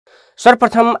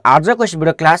सर्वप्रथम आजको यस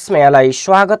भिडियो क्लासमा यहाँलाई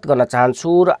स्वागत गर्न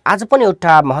चाहन्छु र आज पनि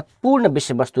एउटा महत्त्वपूर्ण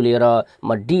विषयवस्तु लिएर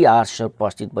म डीआर सर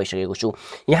उपस्थित भइसकेको छु।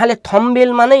 यहाँले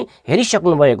थम्बनेलमा नै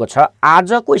हेरिसक्नु भएको छ।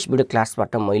 आजको यस भिडियो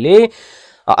क्लासबाट मैले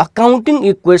अकाउन्टिङ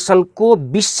इक्वेसनको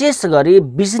विशेष गरी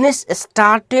business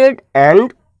started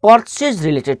and purchase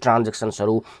related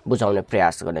ट्रान्जेक्सन्सहरू बुझाउने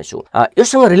प्रयास गर्नेछु।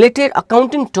 योसँग रिलेटेड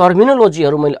अकाउन्टिङ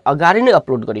टर्मिनोलोजीहरू मैले अगाडि नै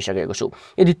अपलोड गरिसकेको छु।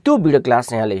 यदि त्यो भिडियो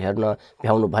क्लास यहाँले हेर्न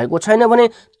भ्याउनु भएको छैन भने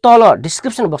तल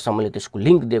डिस्क्रिप्सन बक्समा मैले त्यसको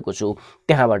लिङ्क दिएको छु,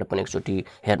 त्यहाँबाट पनि एकचोटि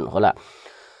हेर्नुहोला।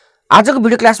 आजको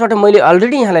भिडियो क्लासबाट मैले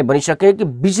अलरेडी यहाँलाई भनिसकेँ कि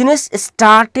business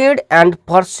started and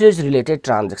purchase related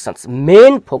transactions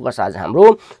main focus आज हाम्रो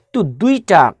त्यो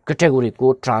दुईटा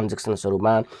क्याटेगोरीको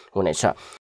ट्रान्जेक्सन्सहरूमा हुनेछ।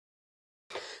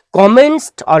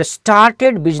 Commenced or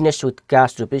started business with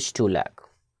cash rupees 2 lakh.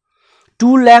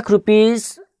 2 lakh rupees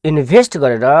invest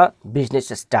गरेर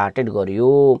बिजनेस स्टार्टेड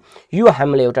गरियो। यो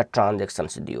हामीले एउटा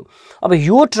ट्रान्जेक्सन्स दियो। अब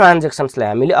यो ट्रान्जेक्सन्सलाई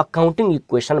हामीले अकाउन्टिङ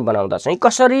इक्वेसन बनाउँदा चाहिँ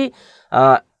कसरी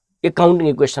अकाउन्टिङ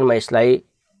इक्वेसनमा यसलाई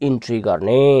इन्ट्री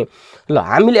गर्ने। ल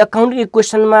हामीले अकाउन्टिङ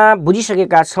इक्वेसनमा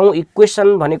बुझिसकेका छौँ।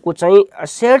 इक्वेसन भनेको चाहिँ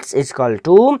assets is equal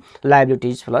to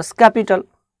liabilities plus capital.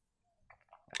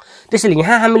 त्यसैले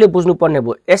यहाँ हामीले बुझ्नुपर्ने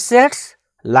भयो एसेट्स,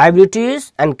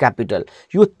 लायबिलिटिज एन्ड क्यापिटल,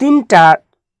 यो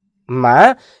तीनटामा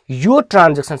यो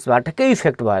ट्रान्जेक्सन्सबाट के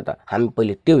इफेक्ट भयो त हामी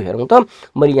पहिले त्यो हेरौँ त।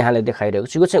 मैले यहाँलाई देखाइरहेको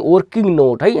छु, यो चाहिँ वर्किङ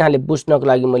नोट है। यहाँले बुझ्नको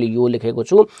लागि मैले यो लेखेको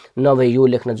छु, नभए यो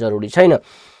लेख्न जरुरी छैन।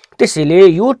 त्यसैले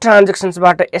यो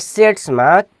ट्रान्जेक्सन्सबाट एसेट्समा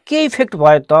के इफेक्ट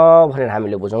भयो त भनेर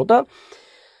हामीले बुझौँ त।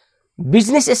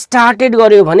 बिजनेस स्टार्टेड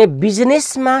गर्यो भने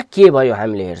बिजनेसमा के भयो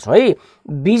हामीले हेर्छौँ है।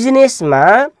 बिजनेसमा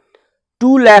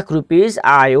 2 लाख रुपिस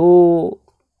आयो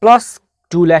प्लस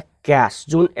 2 लाख क्यास,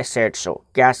 जुन एसेट्स हो।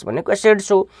 क्यास भनेको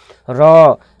एसेट्स हो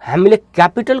र हामीले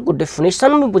क्यापिटलको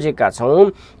डेफिनेसनमा बुझेका छौँ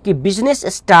कि बिजनेस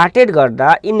स्टार्टेड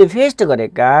गर्दा इन्भेस्ट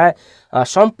गरेका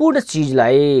सम्पूर्ण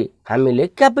चिजलाई हामीले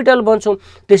क्यापिटल भन्छौँ।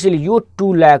 त्यसैले यो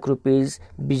 2 लाख रुपिस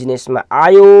बिजनेसमा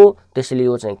आयो, त्यसैले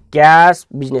यो चाहिँ क्यास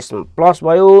बिजनेसमा प्लस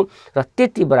भयो र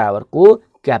त्यति बराबरको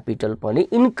क्यापिटल पनि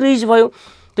इन्क्रिज भयो।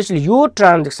 त्यसैले यो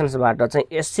ट्रान्जेक्सन्सबाट चाहिँ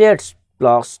एसेट्स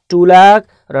प्लस 2 लाख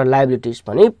र लायबिलिटिज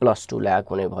पनि प्लस 2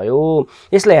 लाख हुने भयो।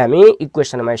 यसलाई हामी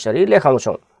इक्वेसनमा यसरी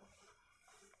लेखाउँछौँ।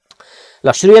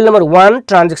 ल सिरियल नम्बर 1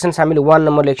 ट्रान्जेक्सन्स हामीले 1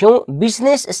 नम्बर लेख्यौँ।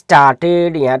 बिजनेस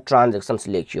स्टार्टेड यहाँ ट्रान्जेक्सन्स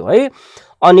लेख्यो है।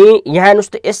 अनि यहाँ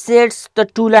हेर्नुहोस् त एसेट्स त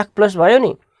 2 लाख प्लस भयो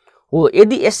नि हो।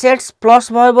 यदि एसेट्स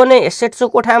प्लस भयो भने एसेट्सको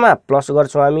कोठामा प्लस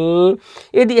गर्छौँ हामी।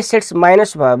 यदि एसेट्स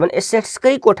माइनस भयो भने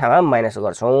एसेट्सकै कोठामा माइनस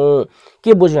गर्छौँ।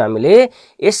 के बुझ्यौँ हामीले?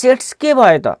 एसेट्स के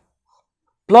भयो त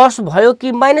प्लस भयो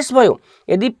कि माइनस भयो?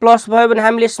 यदि प्लस भयो भने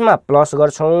हामीले यसमा प्लस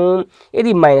गर्छौँ,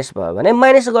 यदि माइनस भयो भने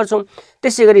माइनस गर्छौँ।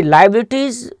 त्यसै गरी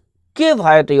लायबिलिटिज के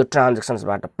भयो त यो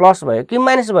ट्रान्जेक्सन्सबाट प्लस भयो कि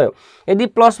माइनस भयो? यदि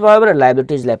प्लस भयो भने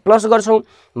लायबिलिटिजलाई प्लस गर्छौँ,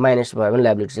 माइनस भयो भने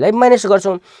लायबिलिटिजलाई माइनस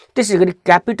गर्छौँ। त्यसै गरी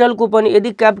क्यापिटलको पनि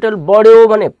यदि क्यापिटल बढ्यो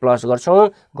भने प्लस गर्छौँ,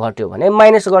 घट्यो भने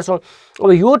माइनस गर्छौँ।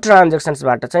 अब यो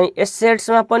ट्रान्जेक्सन्सबाट चाहिँ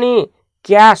एसेट्समा पनि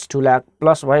क्यास 2 लाख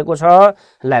प्लस भएको छ,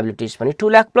 लायबिलिटिज पनि 2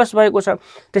 लाख प्लस भएको छ।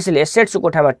 त्यसैले एसेट्सको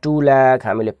कोठामा 2 लाख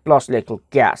हामीले प्लस लेख्यौँ।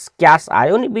 क्यास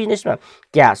आयो नि बिजनेसमा,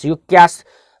 क्यास। यो क्यास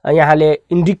यहाँले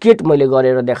इन्डिकेट मैले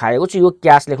गरेर देखाएको छु। यो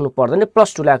क्यास लेख्नु पर्दैन,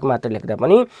 प्लस 2 लाख मात्र लेख्दा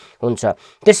पनि हुन्छ।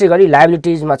 त्यसै गरी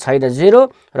लायबिलिटिजमा छैन 0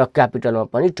 र क्यापिटलमा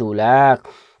पनि 2 लाख।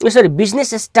 यसरी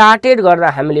बिजनेस स्टार्टेड गर्दा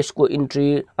हामीले यसको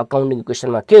इन्ट्री अकाउन्टिङ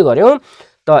इक्वेसनमा के गर्यौँ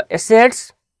त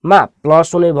एसेट्समा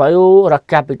प्लस हुने भयो र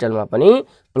क्यापिटलमा पनि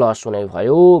प्लस हुने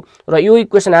भयो। र यो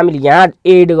इक्वेसन हामीले यहाँ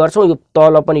एड गर्छौँ, यो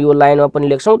तल पनि यो लाइनमा पनि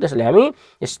लेख्छौँ। त्यसले हामी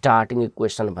स्टार्टिङ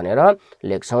इक्वेसन भनेर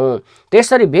लेख्छौँ।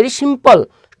 त्यसरी भेरी सिम्पल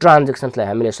ट्रान्जेक्सन्सलाई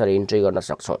हामीले यसरी इन्ट्री गर्न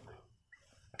सक्छौँ।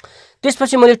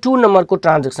 त्यसपछि मैले 2 नम्बरको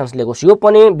ट्रान्जेक्सन्स लेखेको छु। यो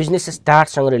पनि बिजनेस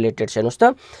स्टार्टसँग रिलेटेड छ। हेर्नुहोस्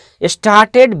त,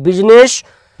 started business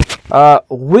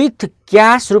with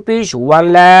cash rupees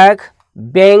 1 lakh,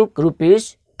 bank rupees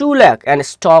 2 lakh and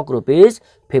stock rupees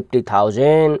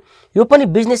 50,000। यो पनि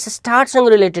बिजनेस स्टार्टसँग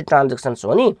रिलेटेड ट्रान्जेक्सन्स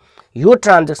हो नि। यो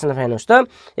ट्रान्जेक्सन हेर्नुहोस् त,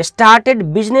 started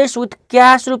business with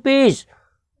cash rupees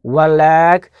 1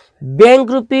 lakh,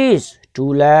 bank rupees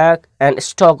 2 lakh and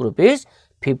stock rupees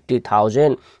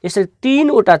 50,000। यसरी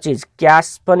तीनवटा चिज,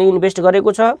 क्यास पनि इन्भेस्ट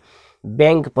गरेको छ,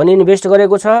 ब्याङ्क पनि इन्भेस्ट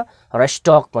गरेको छ र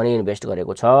स्टक पनि इन्भेस्ट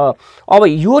गरेको छ। अब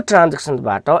यो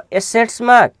ट्रान्जेक्सनबाट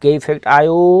एसेट्समा के इफेक्ट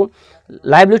आयो,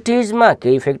 लायबिलिटिजमा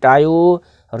के इफेक्ट आयो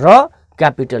र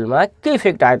क्यापिटलमा के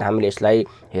इफेक्ट आयो त हामीले यसलाई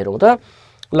हेरौँ त।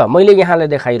 ल मैले यहाँलाई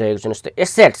देखाइरहेको छु। जस्तो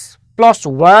एसेट्स प्लस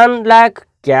 1 लाख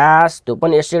क्यास, त्यो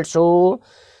पनि एसेट्स हो।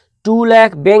 2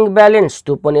 लाख ब्याङ्क ब्यालेन्स,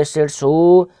 त्यो पनि एसेट्स हो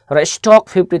र स्टक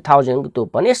 50,000 त्यो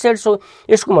पनि एसेट्स हो।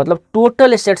 यसको मतलब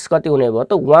टोटल एसेट्स कति हुने भयो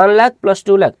त 1 लाख प्लस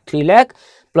 2 लाख 3 लाख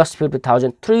प्लस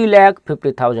 50,000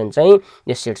 3,50,000 चाहिँ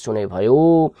एसेट्स हुने भयो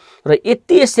र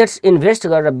यति एसेट्स इन्भेस्ट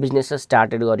गरेर बिजनेस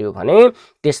स्टार्टेड गर्यो भने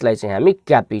त्यसलाई चाहिँ हामी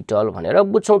क्यापिटल भनेर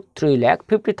बुझ्छौं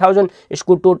 3,50,000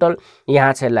 यसको टोटल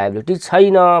यहाँ चाहिँ लायबिलिटी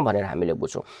छैन भनेर हामीले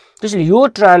बुझ्छौं त्यसैले यो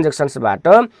ट्रान्ज्याक्सन्सबाट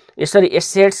यसरी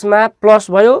एसेट्समा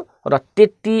प्लस भयो र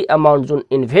त्यति अमाउन्ट जुन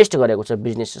इन्भेस्ट गरेको छ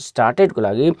बिजनेस स्टार्टेडको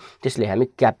लागि त्यसले हामी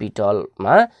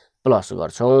क्यापिटलमा प्लस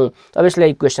गर्छौं अब यसलाई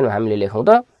इक्वेसनमा हामीले लेखौं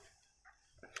त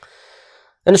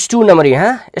And 2 number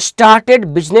यहाँ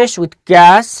started business with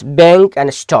cash, bank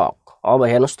and stock. अब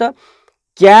हेर्नुस् त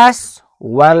क्याश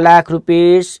 1 लाख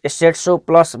रुपैयाँ एसेट्स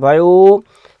प्लस भयो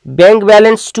बैंक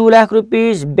बैलेंस 2 लाख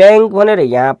रुपैयाँ बैंक भनेर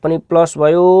यहाँ पनि प्लस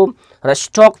भयो र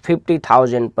स्टक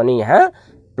 50,000 पनि यहाँ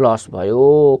प्लस भयो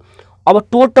अब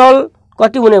टोटल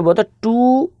कति हुने भयो त 2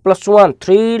 + 1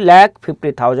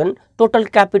 3,50,000 टोटल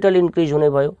क्यापिटल इन्क्रिज हुने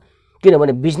भयो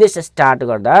किनभने बिजनेस स्टार्ट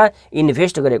गर्दा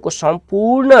इन्भेस्ट गरेको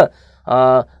सम्पूर्ण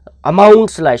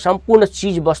अमाउन्ट्सलाई सम्पूर्ण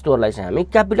चीज वस्तुहरुलाई चाहिँ हामी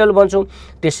क्यापिटल भन्छौं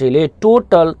त्यसैले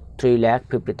टोटल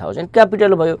 3,50,000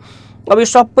 क्यापिटल भयो अब यो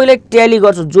सबैलाई ट्याली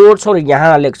गर्छौं जोड्छौं र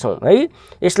यहाँ लेख्छौं है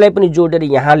यसलाई पनि जोडेर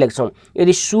यहाँ लेख्छौं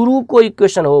यदि सुरुको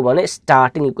इक्वेसन हो भने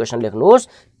स्टार्टिङ इक्वेसन लेख्नुहोस्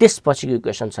त्यसपछिको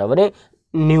इक्वेसन छ भने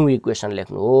न्यू इक्वेसन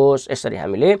लेख्नुहोस् यसरी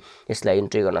हामीले यसलाई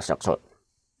इन्ट्री गर्न सक्छौं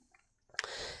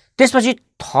त्यसपछि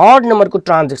थर्ड नम्बरको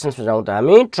ट्रान्ज्याक्सन्समा जाउँ त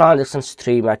हामी ट्रान्ज्याक्सन्स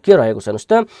 3 मा के रहेको छ हेर्नुस्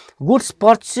त गुड्स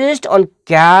पर्चेस्ड अन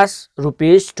क्याश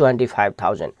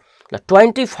 ₹25,000 ल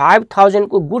 25,000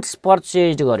 को गुड्स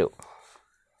पर्चेस्ड गर्यो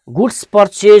गुड्स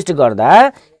पर्चेस्ड गर्दा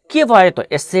के भयो त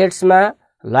एसेट्समा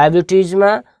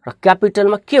लायबिलिटीजमा र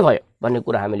क्यापिटलमा के भयो भन्ने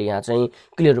कुरा हामीले यहाँ चाहिँ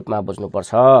क्लियर रूपमा बुझ्नु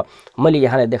पर्छ मैले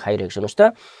यहाँलाई देखाइरहेको छु हेर्नुस्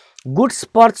त गुड्स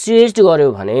पर्चेस्ड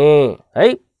गर्यो भने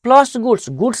है प्लस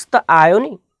गुड्स त आयो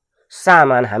नि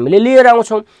सामान हामीले लिएर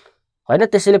आउँछौं हैन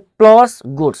त्यसैले प्लस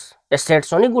गुड्स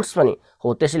एसेट्स हो नि गुड्स पनि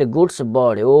हो त्यसैले गुड्स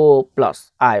बढ्यो प्लस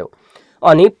आयो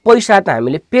अनि पैसा त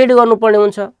हामीले पेड गर्नुपर्ने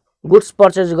हुन्छ गुड्स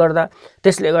पर्चेज गर्दा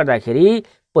त्यसले गर्दाखेरि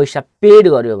पैसा पेड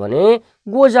गर्यो भने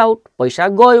गोज आउट पैसा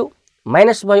गयो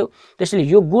माइनस भयो त्यसैले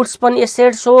यो गुड्स पनि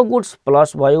एसेट्स हो गुड्स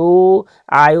प्लस भयो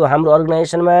आयो हाम्रो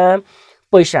अर्गनाइजेसनमा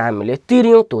पैसा हामीले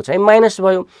तिर्यौं त्यो चाहिँ माइनस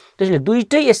भयो त्यसैले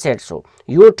दुईटै एसेट्स हो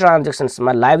यो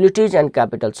ट्रान्ज्याक्सन्समा लायबिलिटीज एन्ड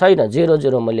क्यापिटल छैन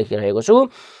 0 म लेखिरहेको छु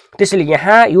त्यसैले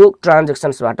यहाँ यो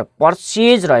ट्रान्ज्याक्सन्सबाट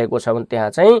पर्चेज रहेको छ भने त्यहाँ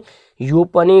चाहिँ यो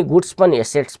पनि गुड्स पनि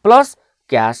assets plus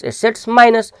cash assets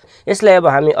minus यसलाई अब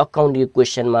हामी अकाउन्ट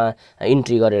इक्वेसनमा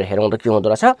इन्ट्री गरेर हेरौँ त के हुँदो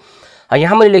रहेछ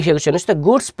यहाँ मैले लेखेको छु हेर्नुस् त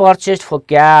goods purchased for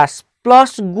cash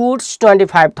plus goods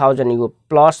 25,000 यो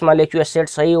प्लसमा लेख्यो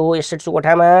एसेट्स सही हो एसेट्सको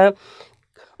कोठामा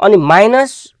अनि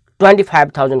माइनस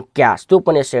 25,000 क्याश त्यो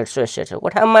पनि एसेट्स हो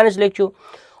कोठामा माइनस लेख्यो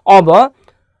अब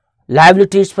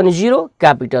लायबिलिटीज पनि 0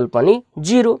 क्यापिटल पनि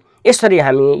 0 यसरी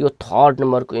हामी यो थर्ड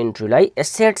नम्बरको इन्ट्रीलाई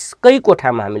एसेट्स कै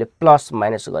कोठामा हामीले प्लस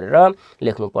माइनस गरेर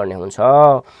लेख्नु पर्ने हुन्छ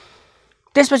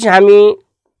त्यसपछि हामी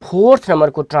फोर्थ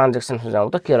नम्बरको ट्रान्ज्याक्सनमा जाउँ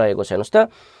त के रहेको छ हेर्नुस् त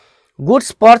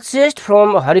goods purchased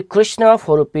from Hari Krishna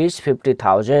for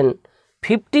 ₹50,000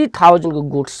 50,000 को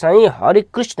गुड्स चाहिँ हरि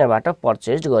कृष्णबाट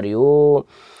पर्चेस्ड गरियो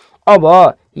अब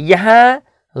यहाँ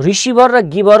रिसिभर र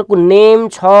गिभरको नेम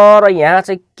छ र यहाँ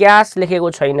चाहिँ क्याश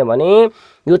लेखेको छैन भने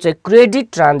यो चाहिँ क्रेडिट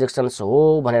ट्रान्ज्याक्सन्स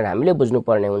हो भनेर हामीले बुझ्नु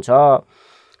पर्ने हुन्छ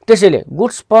त्यसैले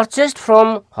goods purchased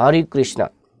from Hari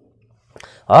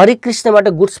कृष्णबाट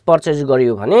goods purchase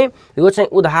गरियो भने यो चाहिँ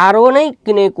उधारो नै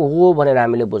किनेको हो भनेर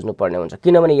हामीले बुझ्नु पर्ने हुन्छ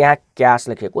किनभने यहाँ क्याश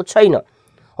लेखेको छैन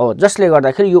हो जसले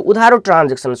गर्दाखेरि यो उधारो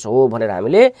ट्रान्ज्याक्सन्स हो भनेर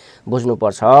हामीले बुझ्नु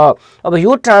पर्छ अब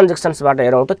यो ट्रान्ज्याक्सन्सबाट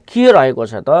हेरौँ त के रहेको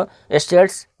छ त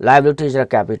एसेट्स लायबिलिटीज र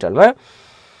क्यापिटलमा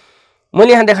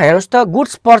मैले यहाँ देखाएँ हेर्नुस् त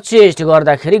गुड्स पर्चेस्ड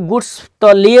गर्दाखेरि गुड्स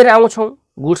त लिएर आउँछौं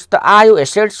गुड्स त आयो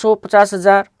एसेट्स हो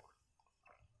 50,000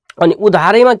 अनि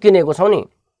उधारैमा किनेको छौं नि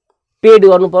पेड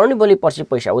गर्नु पर्यो नि भोलि पछि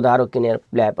पैसा उधारो किनेर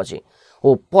ल्याएपछि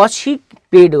हो पछि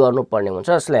पेड गर्नुपर्ने हुन्छ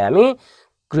यसलाई हामी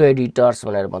क्रेडिटर्स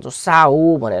भनेर भन्छौं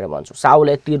साहु भनेर भन्छौं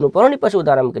साहुलाई तिर्नु पर्यो नि पछि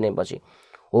उधारमा किनेपछि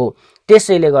हो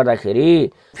त्यसैले गर्दाखेरि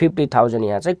 50,000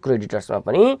 यहाँ चाहिँ क्रेडिटर्समा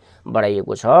पनि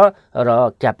बढाइएको छ र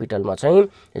क्यापिटलमा चाहिँ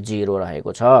 0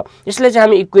 रहेको छ यसले चाहिँ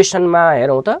हामी इक्वेसनमा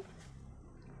हेरौँ त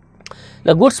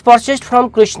ल गुड्स पर्चेस्ड फ्रम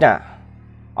कृष्णा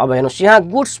अब हेर्नुस् यहाँ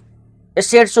गुड्स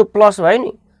एसेट्स प्लस भयो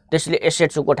नि त्यसैले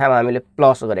एसेट्स कोठामा हामीले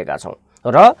प्लस गरेका छौं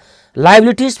र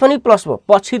लायबिलिटीज पनि प्लस भयो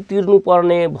पछि तिर्नु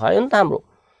पर्ने भयो नि त हाम्रो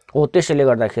हो त्यसैले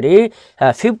गर्दाखेरि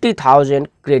 50,000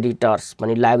 क्रेडिटर्स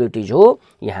पनि लायबिलिटीज हो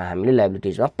यहाँ हामीले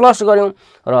लायबिलिटीजमा प्लस गर्यौं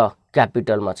र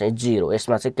क्यापिटलमा चाहिँ 0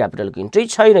 यसमा चाहिँ क्यापिटलको इन्ट्री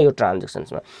छैन यो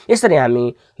ट्रान्ज्याक्सन्समा यसरी हामी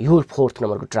यो फोर्थ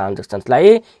नम्बरको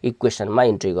ट्रान्ज्याक्सन्सलाई इक्वेसनमा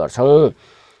इन्ट्री गर्छौं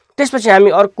त्यसपछि हामी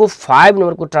अर्को 5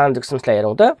 नम्बरको ट्रान्ज्याक्सन्सलाई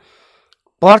हेरौँ त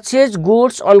purchase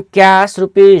goods on cash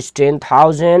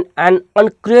 ₹10,000 and on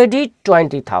credit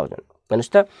 20,000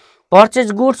 हेर्नुस् त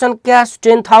पर्चेज गुड्स अन क्यास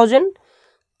 10,000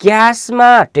 क्याशमा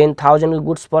 10,000 को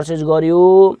गुड्स पर्चेज गर्यो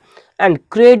एन्ड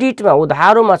क्रेडिटमा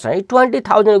उधारोमा चाहिँ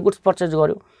 20,000 को गुड्स पर्चेज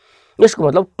गर्यो यसको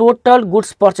मतलब टोटल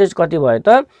गुड्स पर्चेज कति भयो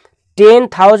त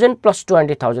 10,000 प्लस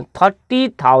 20,000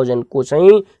 30,000 को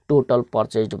चाहिँ टोटल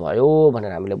पर्चेज भयो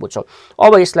भनेर हामीले बुझ्छौं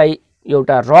अब यसलाई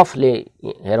एउटा रफले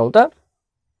हेरौं त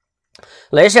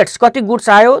ल एसेट्स कति गुड्स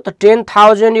आयो त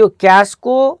 10,000 यो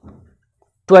क्याशको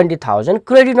 20,000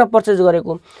 क्रेडिटमा पर्चेज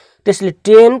गरेको त्यसले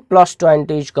 10 प्लस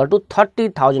 20 इक्वल टु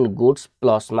 30,000 गुड्स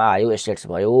प्लसमा आयो एसेट्स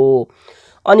भयो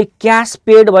अनि क्याश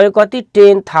पेड भयो कति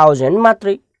 10,000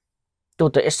 मात्रै त्यो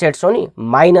त एसेट्स हो नि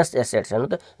माइनस एसेट्स हेर्नु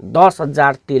त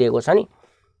 10,000 तिरेको छ नि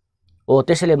हो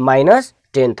त्यसैले माइनस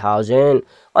 10,000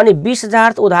 अनि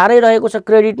 20,000 त उधारै रहेको छ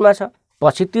क्रेडिटमा छ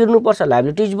पछि तिर्नु पर्छ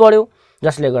लायबिलिटीज बढ्यो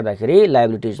जसले गर्दाखेरि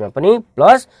लायबिलिटीजमा पनि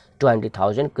प्लस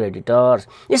 20,000 क्रेडिटर्स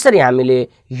यसरी हामीले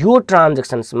यो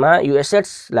ट्रान्ज्याक्सन्समा यो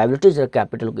एसेट्स लायबिलिटीज र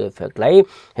क्यापिटलको इफेक्टलाई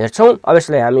हेर्छौं अब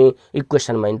यसलाई हामी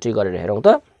इक्वेसनमा इन्ट्री गरेर हेरौं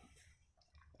त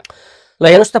ल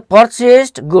हेर्नुस् त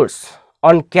पर्चेज्ड goods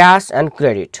on cash and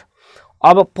credit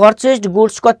अब पर्चेज्ड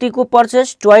गुड्स कतिको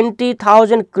पर्चेज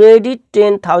 20,000 क्रेडिट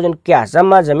 10,000 क्याश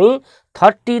जम्मा जम्मी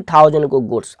 30,000 को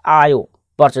गुड्स आयो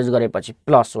पर्चेज गरेपछि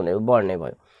प्लस हुने बढ्ने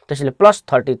भयो त्यसैले प्लस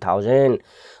 30,000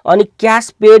 अनि क्याश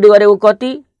पेड गरेको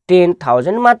कति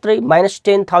 10,000 मात्रै माइनस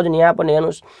 10,000 यहाँ पनि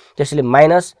हेर्नुस् त्यसैले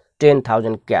माइनस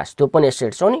 10,000 क्याश त्यो पनि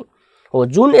एसेट्स हो नि हो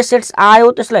जुन एसेट्स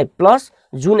आयो त्यसलाई प्लस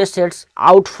जुन एसेट्स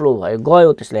आउटफ्लो भयो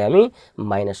गयो त्यसलाई हामी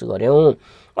माइनस गर्यौं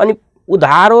अनि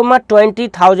उधारोमा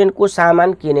 20,000 को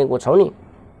सामान किनेको छौं नि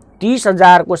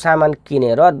 30,000 को सामान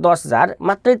किनेर 10,000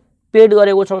 मात्रै पेड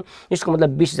गरेको छौं यसको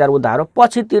मतलब 20,000 उधारो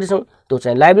पछि तिर्छौं त्यो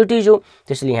चाहिँ लायबिलिटीज हो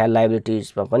त्यसैले यहाँ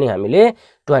लायबिलिटीजमा पनि हामीले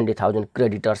 20,000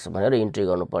 क्रेडिटर्स भनेर इन्ट्री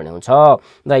गर्नुपर्ने हुन्छ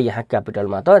र यहाँ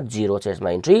क्यापिटलमा त 0 छ यसमा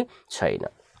इन्ट्री छैन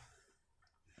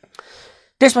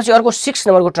त्यसपछि अर्को 6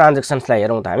 नम्बरको ट्रान्ज्याक्सन्सलाई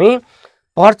हेरौं त हामी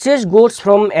purchase goods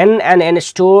from an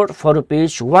store for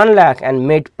rupees 1 lakh and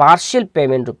made partial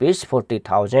payment rupees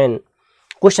 40,000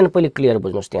 question पहिले क्लियर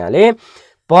बुझ्नुस् त्यहाँले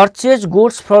purchase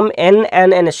goods from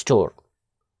an store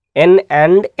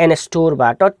an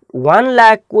स्टोरबाट 1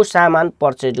 लाख को सामान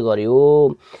पर्चेज गर्यो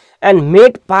एन्ड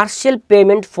मेड पार्शियल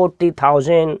पेमेन्ट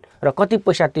 40,000 र कति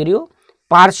पैसा तिर्यो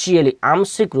पार्शियली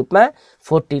आंशिक रूपमा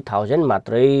 40,000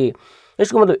 मात्रै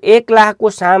यसको मतलब 1 लाख को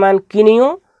सामान किनियो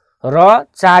र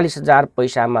 40,000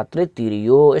 पैसा मात्रै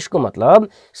तिरियो यसको मतलब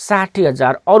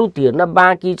 60,000 अरु तिर्न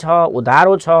बाँकी छ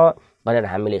उधारो छ भनेर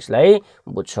हामीले यसलाई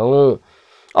बुझ्छौं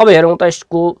अब हेरौं त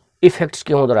यसको इफेक्ट्स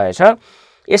के हुँदो रहेछ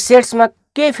एसेट्समा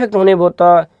के इफेक्ट हुने भयो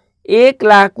त 1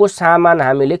 लाख को सामान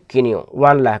हामीले किन्यौ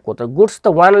 1 लाख को त गुड्स त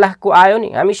 1 लाख को आयो नि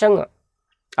हामीसँग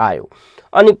आयो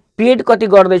अनि पेड कति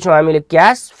गर्दै छौं हामीले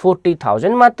क्याश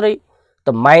 40,000 मात्रै त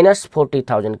माइनस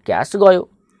 40,000 क्याश गयो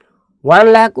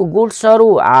 1 लाख को गुड्सहरु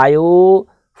आयो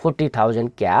 40,000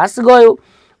 क्याश गयो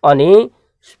अनि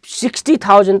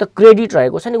 60,000 त क्रेडिट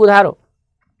रहेको छ नि उधारो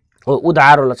हो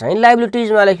उधारोलाई चाहिँ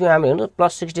लायबिलिटीजमा लेख्यौ हामी हेर्नु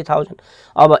प्लस 60,000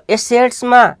 अब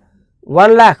एसेट्समा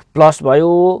 1 लाख प्लस भयो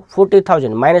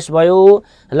 40,000 माइनस भयो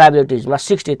लायबिलिटीजमा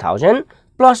 60,000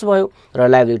 प्लस भयो र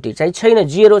लायबिलिटी चाहिँ छैन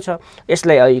 0 छ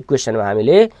यसलाई इक्वेसनमा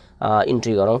हामीले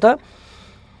इन्ट्री गरौं त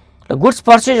goods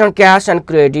purchase on cash and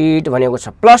credit भनेको छ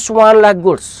प्लस 1 लाख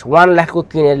गुड्स 1 लाख को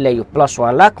किनेर ल्यायो प्लस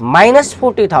 1 लाख माइनस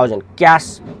 40,000 क्याश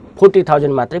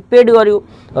 40,000 मात्रै पेड गर्यो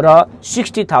र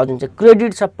 60,000 चाहिँ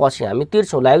क्रेडिट छ पछि हामी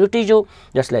तिर्छौं लायबिलिटीज हो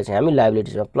जसलाई चाहिँ हामी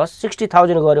लायबिलिटीजमा प्लस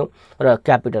 60,000 गर्यौं र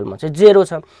क्यापिटलमा चाहिँ 0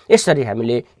 छ यसरी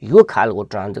हामीले यो खालको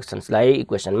ट्रान्ज्याक्सन्सलाई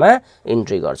इक्वेसनमा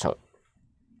इन्ट्री गर्छौं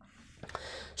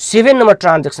 7 नम्बर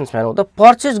ट्रान्ज्याक्सन्स हेरौं त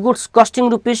purchase goods costing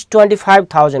rupees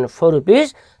 25,000 for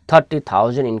rupees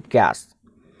 30,000 in cash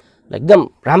एकदम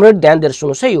राम्रो ध्यान दिएर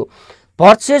सुन्नुस् है यो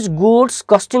पर्चेज गुड्स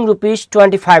कस्टिङ रुपीज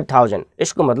 25,000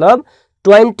 यसको मतलब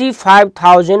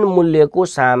 25,000 मूल्यको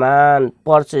सामान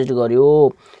पर्चेज गर्यो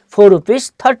फर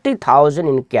रुपीज 30,000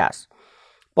 इन क्याश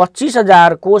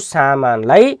 25,000 को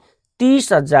सामानलाई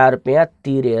 30,000 रुपैयाँ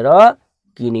तिरेर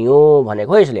किन्यो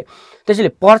भनेको यसले त्यसैले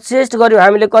पर्चेज गर्यो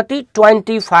हामीले कति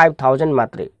 25,000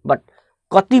 मात्रै बट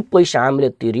कति पैसा हामीले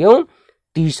तिर्यौं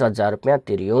 30,000 रुपैयाँ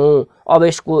तिर्यौं अब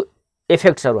यसको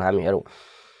इफेक्ट्सहरु हामी हेरौं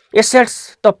एसेट्स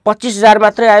त 25,000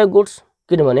 मात्रै आयो गुड्स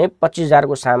किनभने 25,000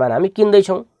 को सामान हामी किन्दै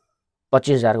छौं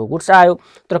 25,000 को गुड्स आयो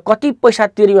तर कति पैसा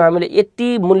तिर्यौं हामीले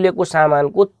यति मूल्यको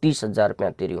सामानको 30,000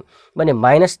 रुपैयाँ तिर्यौं भने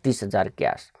माइनस 30,000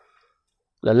 क्याश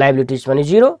ल लायबिलिटीज पनि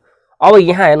 0 अब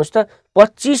यहाँ हेर्नुस् त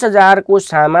 25,000 को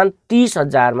सामान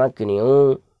 30,000 मा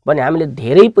किन्यौं भने हामीले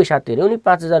धेरै पैसा तिर्यौं नि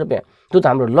 5,000 रुपैयाँ त्यो त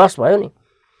हाम्रो लस भयो नि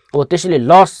हो त्यसैले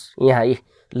लस यहाँ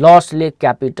लसले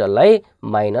क्यापिटललाई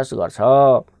माइनस गर्छ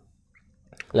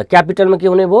ल क्यापिटलमा के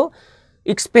हुने भयो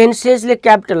एक्सपेन्सेसले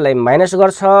क्यापिटललाई माइनस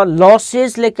गर्छ,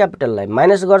 लसेसले क्यापिटललाई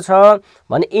माइनस गर्छ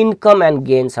भने इन्कम एन्ड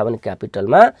गेन छ भने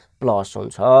क्यापिटलमा प्लस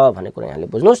हुन्छ भन्ने कुरा यहाँले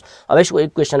बुझ्नुस्। अब यसको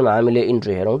इक्वेसनमा हामीले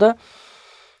इन्ट्री हेरौँ त।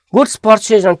 गुड्स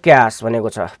पर्चेज अन क्यास भनेको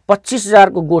छ 25,000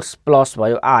 को गुड्स प्लस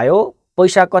भयो आयो,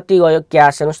 पैसा कति गयो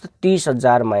क्यास हेर्नुस् त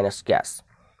 30,000 माइनस क्यास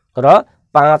र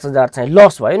 5,000 चाहिँ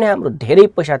लस भयो नि, हाम्रो धेरै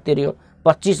पैसा तिर्यो,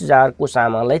 25,000 को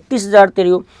सामानलाई 30,000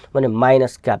 तिर्यो भने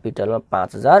माइनस क्यापिटलमा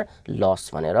 5,000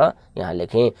 लस भनेर यहाँ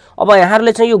लेखेँ। अब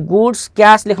यहाँहरूले चाहिँ यो गुड्स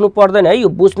क्यास लेख्नु पर्दैन है, यो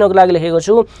बुझ्नको लागि लेखेको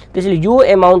छु, त्यसैले यो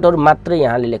एमाउन्टहरू मात्रै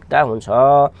यहाँले लेख्दा हुन्छ,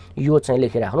 यो चाहिँ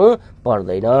लेखिराख्नु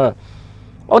पर्दैन।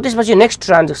 अब त्यसपछि नेक्स्ट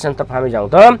ट्रान्जेक्सनतर्फ हामी जाउँ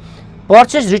त।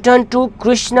 Purchase return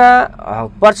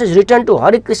to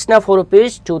Hari Krishna for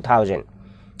 ₹2000।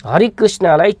 Hari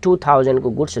कृष्णलाई 2000 को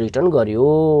गुड्स रिटर्न गर्यो।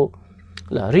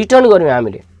 ल रिटर्न गर्यौँ,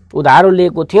 हामीले उधारो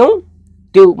लिएको थियौँ,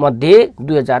 त्यो मध्ये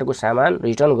 2000 को सामान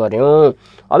रिटर्न गर्यौँ।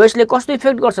 अब यसले कस्तो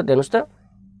इफेक्ट गर्छ त हेर्नुस् त।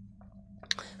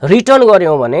 रिटर्न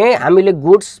गर्यौँ भने हामीले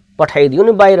गुड्स पठाइदियो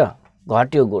नि बाहिर,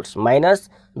 घट्यो गुड्स, माइनस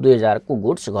 2000 को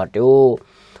गुड्स घट्यो।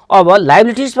 अब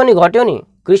लाइबिलिटिज पनि घट्यो नि,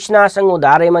 कृष्णसँग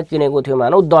उधारैमा किनेको थियो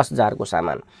मानौ 10,000 को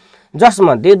सामान,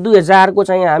 जसमध्ये 2000 को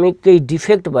चाहिँ हामी केही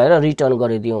डिफेक्ट भएर रिटर्न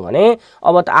गरिदियौँ भने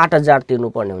अब त 8,000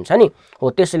 तिर्नुपर्ने हुन्छ नि। हो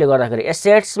त्यसैले गर्दाखेरि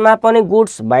एसेट्समा पनि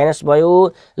गुड्स माइनस भयो,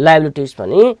 लाइबिलिटिज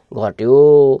पनि घट्यो।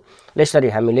 यसरी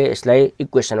हामीले यसलाई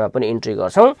इक्वेसनमा पनि इन्ट्री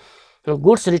गर्छौँ।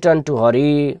 Goods return to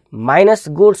Hari minus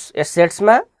goods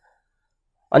एसेट्समा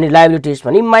अनि लाइबिलिटिज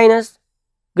पनि माइनस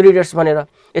क्रेडिटर्स भनेर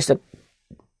यसरी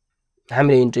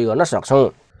हामीले इन्ट्री गर्न सक्छौँ।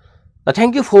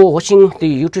 Thank you for watching the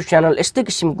YouTube channel. यस्तै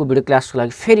किसिमको भिडियो क्लासको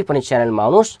लागि फेरि पनि च्यानलमा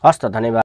आउनुहोस्। हस्त धन्यवाद।